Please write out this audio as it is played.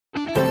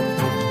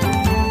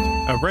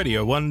a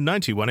Radio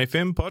 191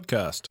 FM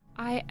podcast.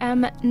 I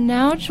am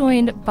now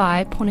joined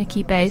by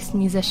Poneke-based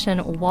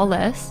musician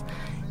Wallace.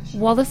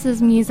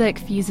 Wallace's music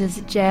fuses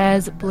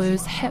jazz,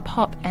 blues,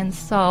 hip-hop and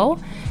soul,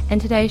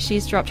 and today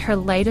she's dropped her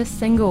latest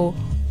single,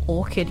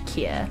 Orchid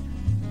Care.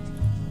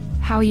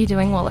 How are you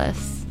doing,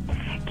 Wallace?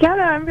 Kia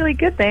ora, I'm really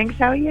good, thanks.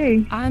 How are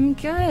you? I'm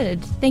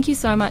good. Thank you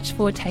so much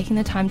for taking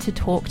the time to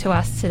talk to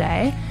us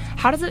today.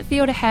 How does it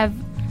feel to have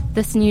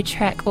this new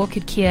track,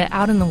 Orchid Care,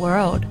 out in the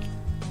world?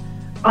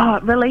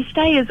 Oh, release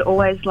day is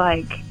always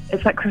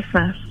it's like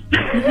Christmas.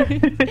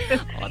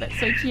 Oh, that's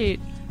so cute.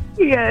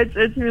 Yeah,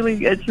 it's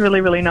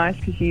really nice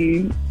because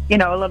you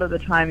know, a lot of the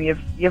time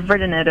you've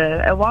written it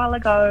a while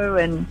ago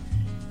and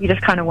you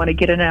just kind of want to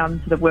get it out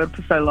into the world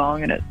for so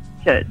long, and it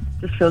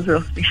just feels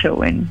real special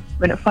when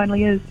it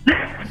finally is.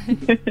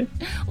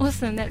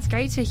 Awesome, that's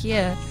great to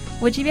hear.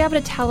 Would you be able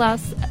to tell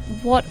us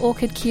what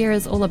Orchid Care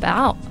is all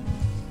about?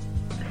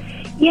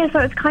 Yeah, so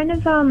it's kind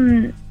of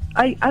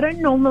I don't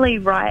normally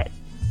write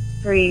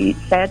very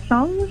sad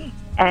songs,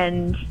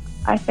 and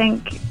I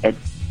think it's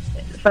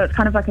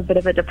kind of like a bit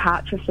of a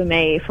departure for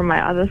me from my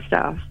other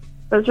stuff.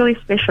 So it's really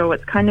special.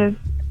 It's kind of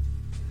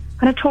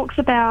talks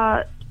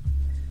about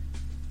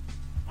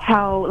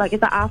how it's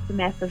the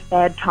aftermath of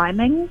bad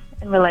timing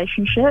in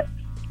relationships,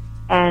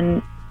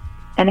 and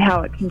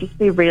how it can just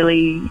be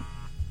really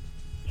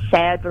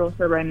sad but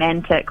also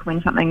romantic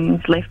when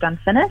something's left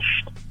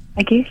unfinished,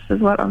 I guess, is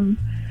what I'm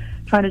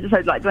trying to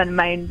decide. Like the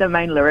main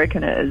lyric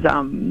in it is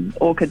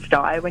orchids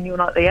die when you're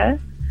not there.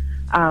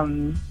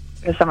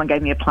 Because someone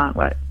gave me a plant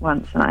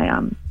once, and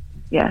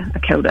I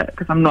killed it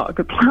because I'm not a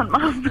good plant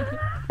mum.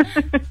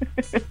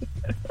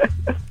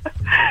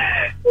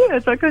 Yeah,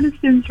 so it kind of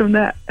stems from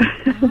that.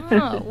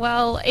 Oh,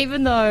 well,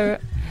 even though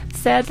it's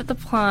sad that the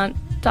plant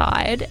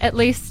died, at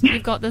least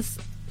you've got this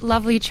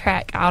lovely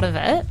track out of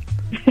it.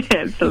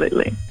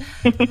 Absolutely.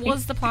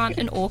 Was the plant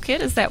an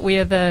orchid? Is that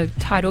where the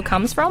title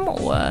comes from?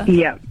 Or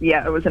Yeah,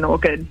 it was an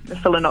orchid, a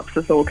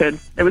Phalaenopsis orchid.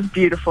 It was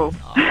beautiful.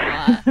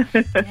 Oh,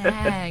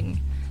 dang.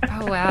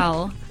 Oh,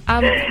 wow.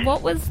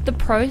 What was the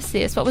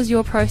process? What was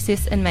your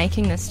process in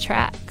making this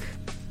track?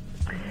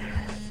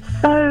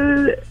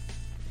 So,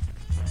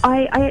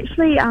 I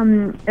actually,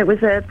 it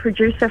was a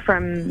producer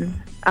from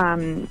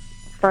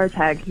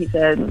Frotag. He's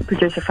a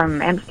producer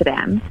from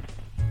Amsterdam.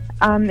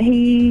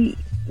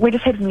 We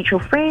just had a mutual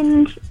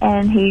friend,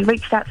 and he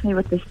reached out to me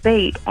with this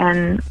beat,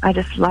 and I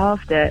just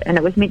loved it. And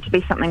it was meant to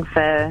be something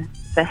for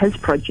his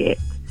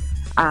project.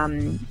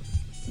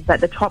 But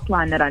the top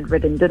line that I'd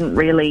written didn't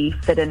really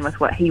fit in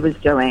with what he was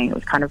doing. It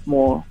was kind of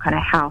more kind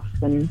of house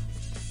and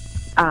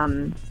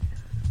kind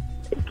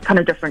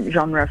of different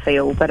genre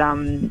feel. But I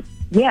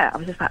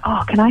was just like,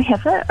 oh, can I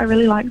have it? I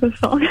really like this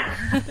song.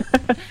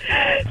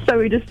 So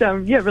we just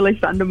released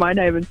it under my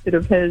name instead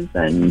of his,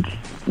 and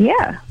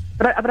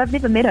but I've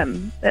never met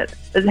him. It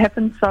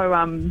happens.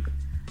 So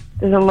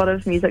there's a lot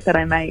of music that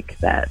I make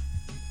that,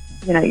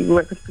 you know, you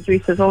work with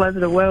producers all over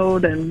the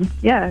world, and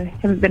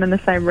haven't been in the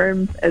same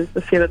room as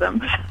the few of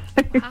them.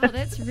 Wow,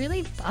 that's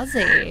really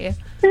buzzy.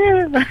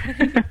 Yeah.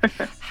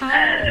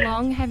 How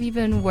long have you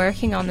been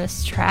working on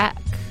this track?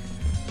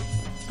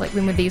 Like,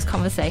 when were these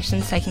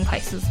conversations taking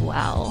place as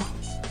well?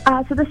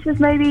 So this was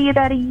maybe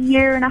about a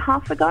year and a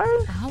half ago.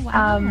 Oh,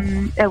 wow.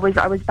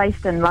 I was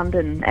based in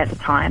London at the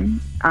time,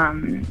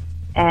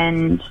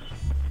 and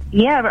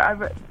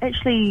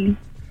actually,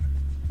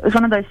 it was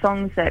one of those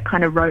songs that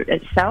kind of wrote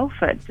itself.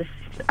 It just,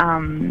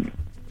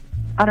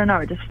 I don't know,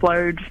 it just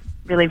flowed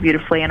really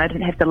beautifully, and I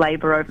didn't have to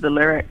labour over the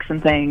lyrics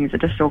and things.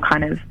 It just all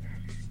kind of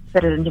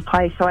fitted into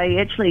place. So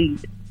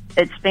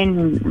it's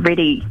been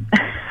ready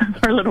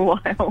for a little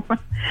while.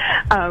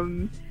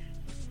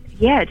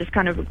 Just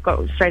kind of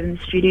got straight in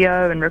the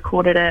studio and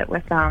recorded it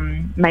with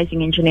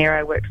amazing engineer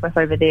I worked with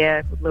over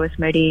there, Lewis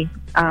Moody.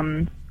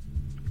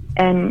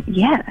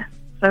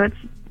 So it's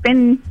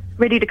been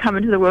ready to come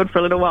into the world for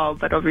a little while,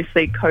 but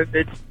obviously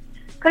COVID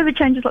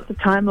changes lots of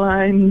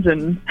timelines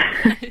and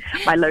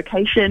my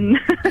location.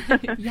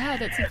 Yeah,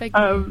 that's a big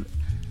one.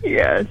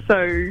 It's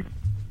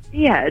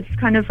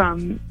kind of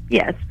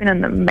it's been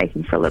in the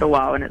making for a little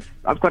while, and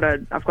I've got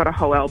a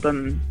whole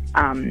album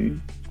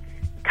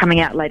coming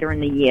out later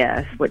in the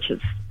year, which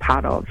is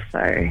part of.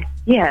 So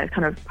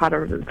kind of part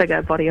of a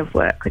bigger body of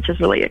work, which is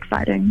really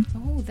exciting.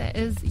 Oh, that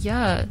is,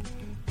 yeah.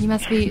 You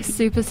must be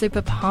super,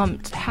 super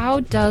pumped.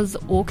 How does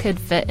Orchid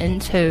fit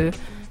into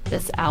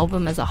this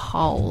album as a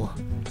whole?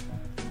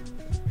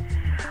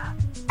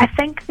 I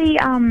think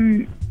that's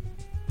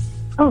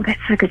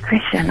a good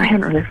question. I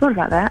hadn't really thought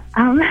about that.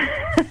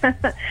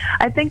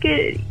 I think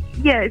it's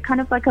kind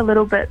of like a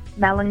little bit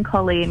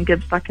melancholy and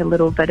gives like a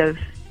little bit of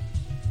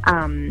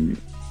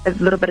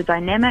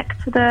dynamic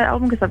to the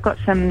album, because I've got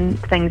some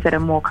things that are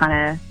more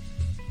kind of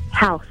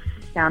house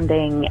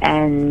sounding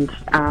and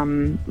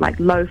like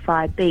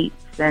lo-fi beats,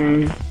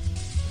 and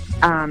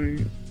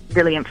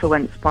really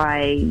influenced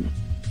by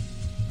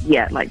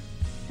like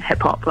hip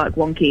hop, like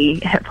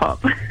wonky hip hop.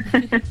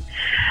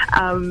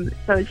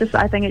 So it's just,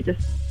 I think it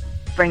just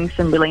brings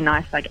some really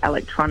nice like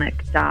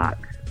electronic dark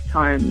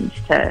tones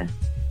to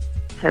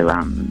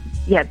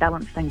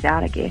balance things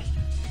out, I guess.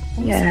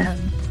 Awesome. Yeah.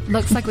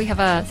 Sounds like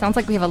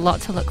we have a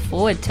lot to look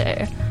forward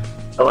to.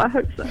 Oh, I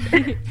hope so.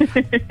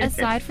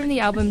 Aside from the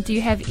album, do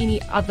you have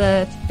any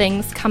other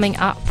things coming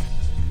up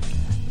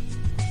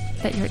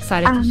that you're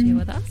excited to share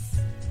with us?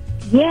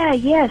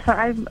 Yeah. So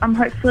I'm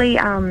hopefully,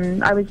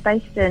 I was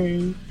based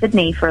in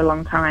Sydney for a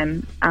long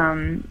time.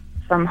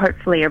 So I'm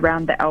hopefully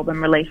around the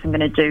album release, I'm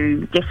going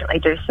to definitely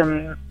do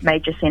some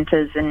major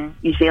centres in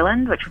New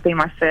Zealand, which will be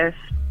my first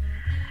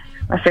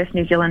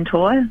New Zealand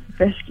tour,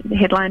 first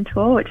headline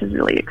tour, which is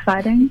really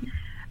exciting.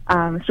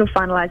 Still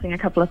finalising a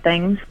couple of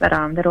things, but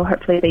that'll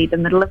hopefully be the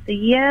middle of the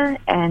year,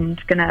 and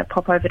going to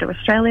pop over to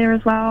Australia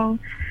as well,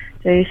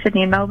 to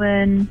Sydney and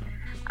Melbourne.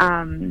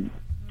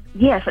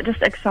 So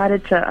just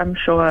excited to, I'm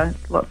sure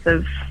lots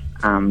of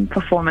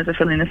performers are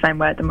feeling the same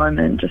way at the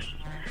moment.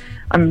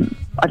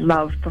 I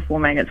love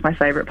performing. It's my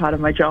favourite part of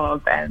my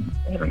job, and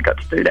I haven't got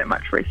to do that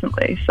much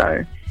recently.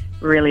 So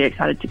really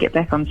excited to get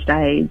back on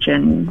stage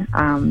and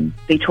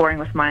be touring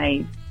with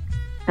my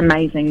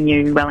amazing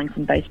new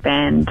Wellington-based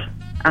band,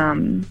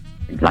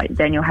 like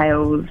Daniel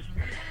Hales,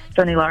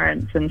 Johnny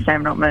Lawrence and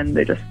Sam Rotman.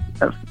 They're just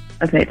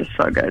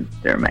so good.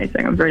 They're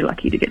amazing. I'm very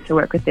lucky to get to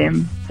work with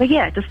them. So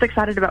yeah, just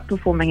excited about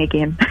performing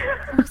again.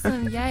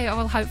 Awesome, yay.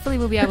 Well, hopefully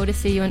we'll be able to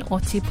see you in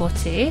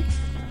Ōtepoti.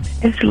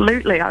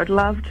 Absolutely, I would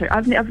love to.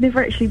 I've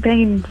never actually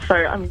been,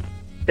 so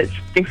it's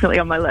definitely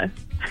on my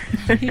list.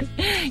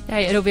 Yeah,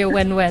 it'll be a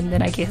win-win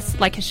then, I guess,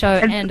 like a show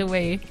and a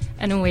wee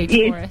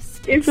chorus.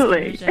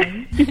 Definitely.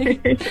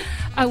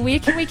 Where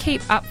can we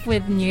keep up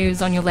with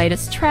news on your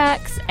latest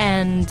tracks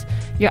and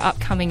your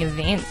upcoming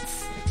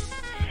events?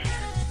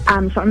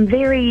 So I'm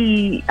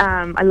very,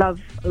 I'm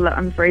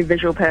a very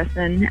visual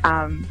person.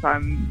 So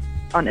I'm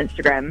on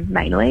Instagram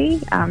mainly.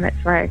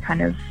 That's where I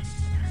kind of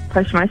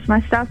post most of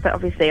my stuff, but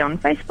obviously on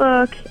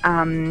Facebook.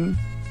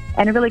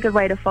 And a really good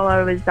way to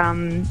follow is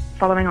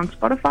following on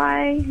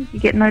Spotify. You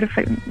get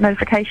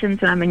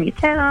notifications when I'm in your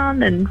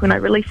town and when I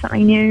release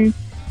something new.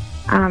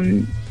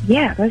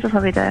 Those are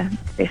probably the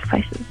best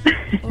places.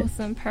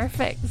 Awesome,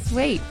 perfect,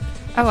 sweet.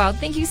 Oh well,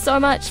 thank you so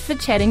much for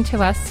chatting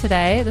to us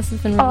today. This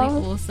has been really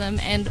awesome,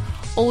 and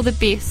all the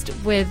best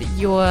with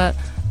your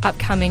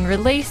upcoming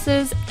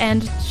releases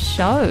and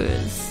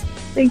shows.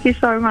 Thank you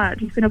so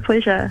much. It's been a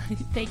pleasure.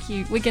 Thank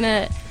you. We're going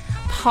to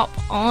pop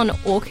on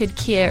Orchid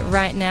Care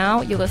right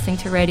now. You're listening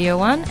to Radio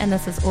 1, and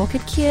this is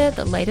Orchid Care,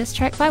 the latest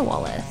track by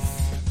Wallace.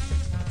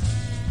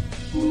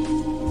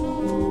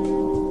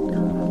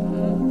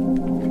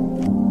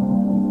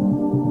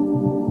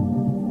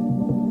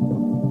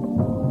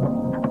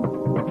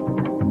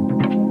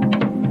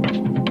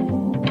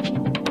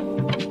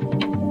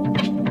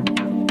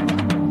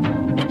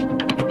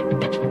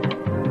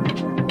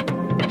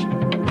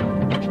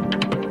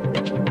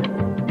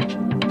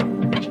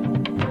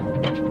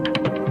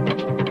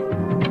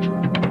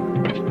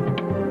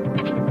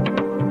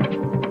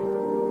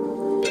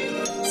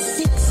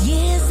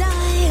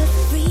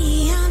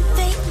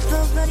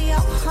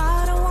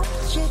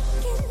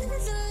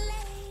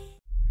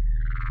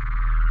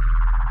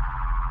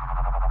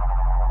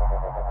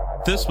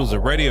 This was a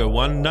Radio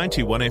 1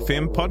 91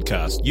 FM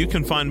podcast. You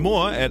can find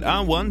more at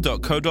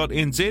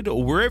r1.co.nz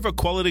or wherever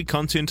quality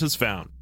content is found.